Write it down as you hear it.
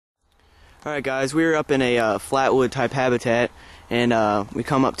Alright guys, we were up in a flatwood type habitat, and we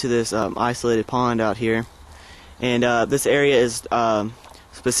come up to this isolated pond out here, and this area is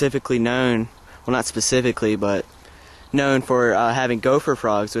specifically known, well not specifically, but known for having gopher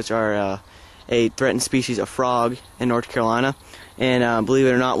frogs, which are a threatened species of frog in North Carolina, and believe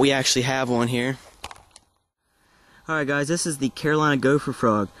it or not, we actually have one here. Alright guys, this is the Carolina gopher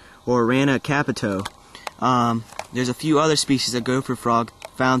frog, or Rana capito. There's a few other species of gopher frog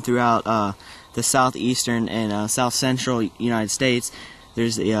found throughout the southeastern and south central United States.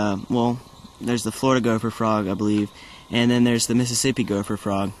 There's the there's the Florida gopher frog, I believe, and then there's the Mississippi gopher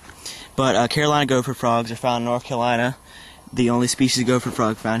frog. But Carolina gopher frogs are found in North Carolina, the only species of gopher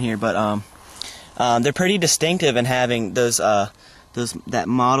frog found here. But they're pretty distinctive in having that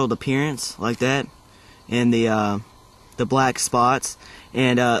mottled appearance like that, and the black spots,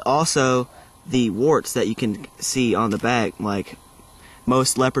 and also the warts that you can see on the back. Like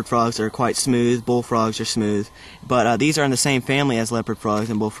most leopard frogs are quite smooth, bullfrogs are smooth, but these are in the same family as leopard frogs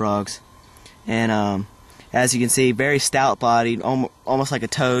and bullfrogs. And as you can see, very stout bodied, almost like a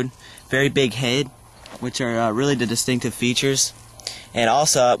toad, very big head, which are really the distinctive features. And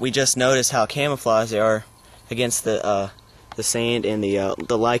also we just noticed how camouflaged they are against the sand and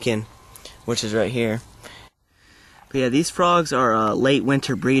the lichen, which is right here. But yeah, these frogs are late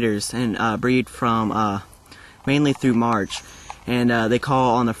winter breeders, and breed from mainly through March. And they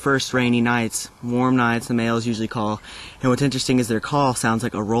call on the first rainy nights, warm nights, the males usually call. And what's interesting is their call sounds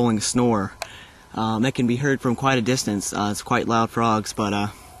like a rolling snore. That can be heard from quite a distance. It's quite loud frogs,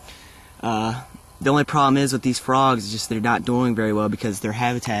 but the only problem is with these frogs is just they're not doing very well because their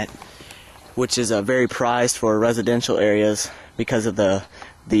habitat, which is very prized for residential areas because of the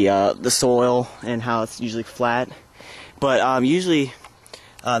soil and how it's usually flat. But usually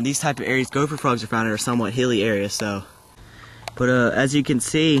these type of areas gopher frogs are found in are somewhat hilly areas. So, but as you can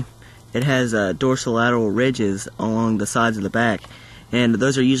see, it has dorsolateral ridges along the sides of the back, and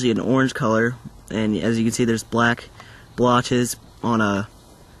those are usually an orange color. And as you can see, there's black blotches on a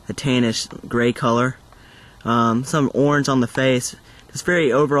tannish gray color, some orange on the face. It's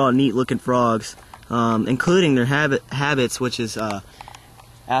very overall neat looking frogs, including their habits, which is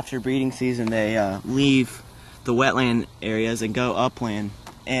after breeding season they leave the wetland areas and go upland,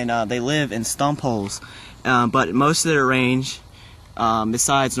 and they live in stump holes. But most of their range,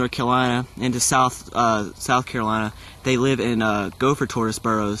 besides North Carolina into South Carolina, they live in gopher tortoise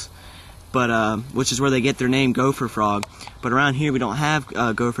burrows, but which is where they get their name gopher frog. But around here we don't have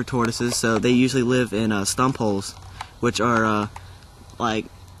gopher tortoises, so they usually live in stump holes, which are like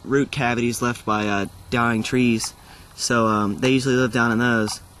root cavities left by dying trees. So they usually live down in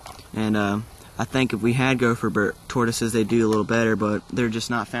those, and I think if we had gopher tortoises, they'd do a little better, but they're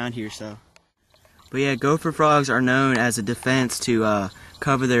just not found here. So, but yeah, gopher frogs are known as a defense to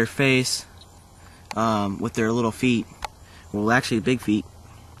cover their face with their little feet. Well, actually, big feet.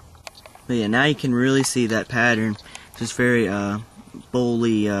 But yeah, now you can really see that pattern, just very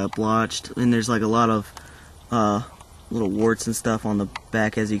boldly blotched, and there's like a lot of little warts and stuff on the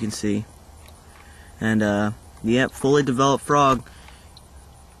back, as you can see. And yep, fully developed frog.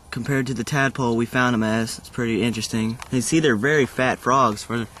 Compared to the tadpole we found them as, it's pretty interesting. You see, they're very fat frogs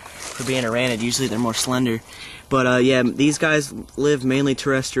for being aranid. Usually they're more slender, but yeah, these guys live mainly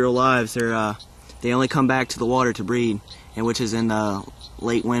terrestrial lives. They only come back to the water to breed, and which is in the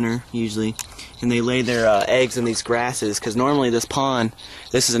late winter usually, and they lay their eggs in these grasses, because normally this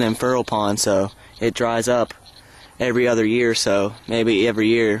is an infertile pond, so it dries up every other year, so maybe every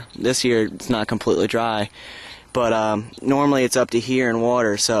year. This year it's not completely dry, but normally it's up to here in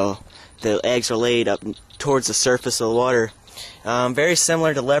water, so the eggs are laid up towards the surface of the water. Very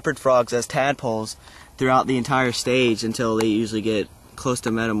similar to leopard frogs as tadpoles throughout the entire stage until they usually get close to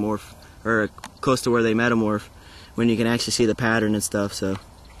metamorph, or close to where they metamorph, when you can actually see the pattern and stuff. So,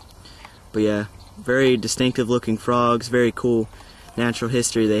 but yeah, very distinctive looking frogs, very cool natural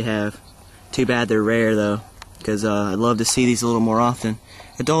history they have. Too bad they're rare though, because I'd love to see these a little more often.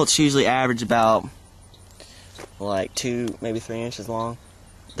 Adults usually average about like 2, maybe 3 inches long,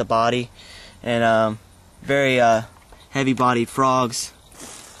 the body, and very heavy bodied frogs,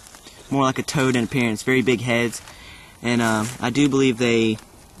 more like a toad in appearance, very big heads. And I do believe they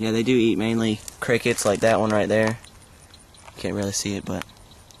do eat mainly crickets, like that one right there. Can't really see it, but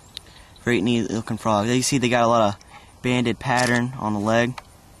very neat looking frog. You see they got a lot of banded pattern on the leg.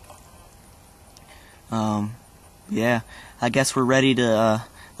 Yeah, I guess we're ready to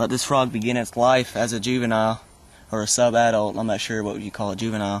let this frog begin its life as a juvenile, or a sub-adult. I'm not sure what you call it,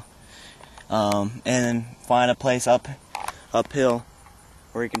 juvenile. And then find a place uphill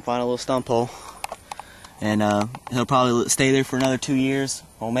where you can find a little stump hole and he'll probably stay there for another 2 years,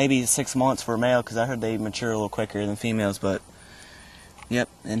 well maybe 6 months for a male, because I heard they mature a little quicker than females. But yep,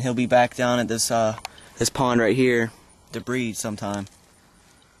 and he'll be back down at this this pond right here to breed sometime.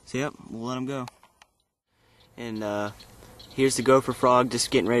 So yep, we'll let him go. And here's the gopher frog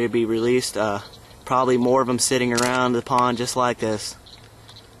just getting ready to be released. Probably more of them sitting around the pond just like this,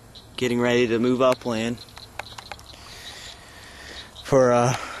 getting ready to move upland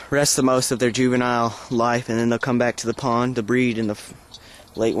for rest of most of their juvenile life, and then they'll come back to the pond to breed in the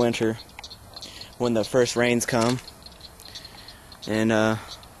late winter when the first rains come. And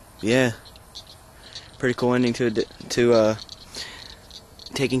yeah, pretty cool ending to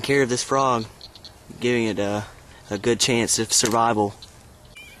taking care of this frog, giving it a good chance of survival.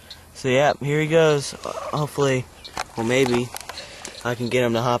 So yeah, here he goes. Hopefully, well maybe, I can get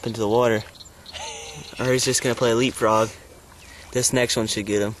him to hop into the water. Or he's just going to play leapfrog. This next one should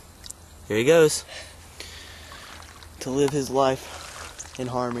get him. Here he goes. To live his life in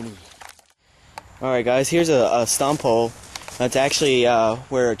harmony. Alright guys, here's a stump hole. That's actually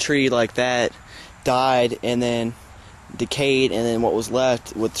where a tree like that died and then decayed, and then what was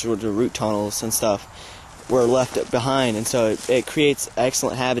left with the root tunnels and stuff were left behind, and so it creates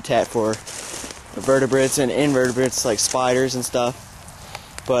excellent habitat for vertebrates and invertebrates like spiders and stuff.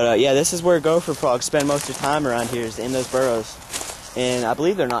 But yeah, this is where gopher frogs spend most of their time around here, is in those burrows. And I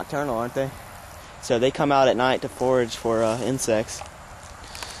believe they're nocturnal, aren't they? So they come out at night to forage for insects.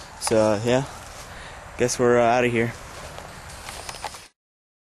 So yeah, guess we're out of here.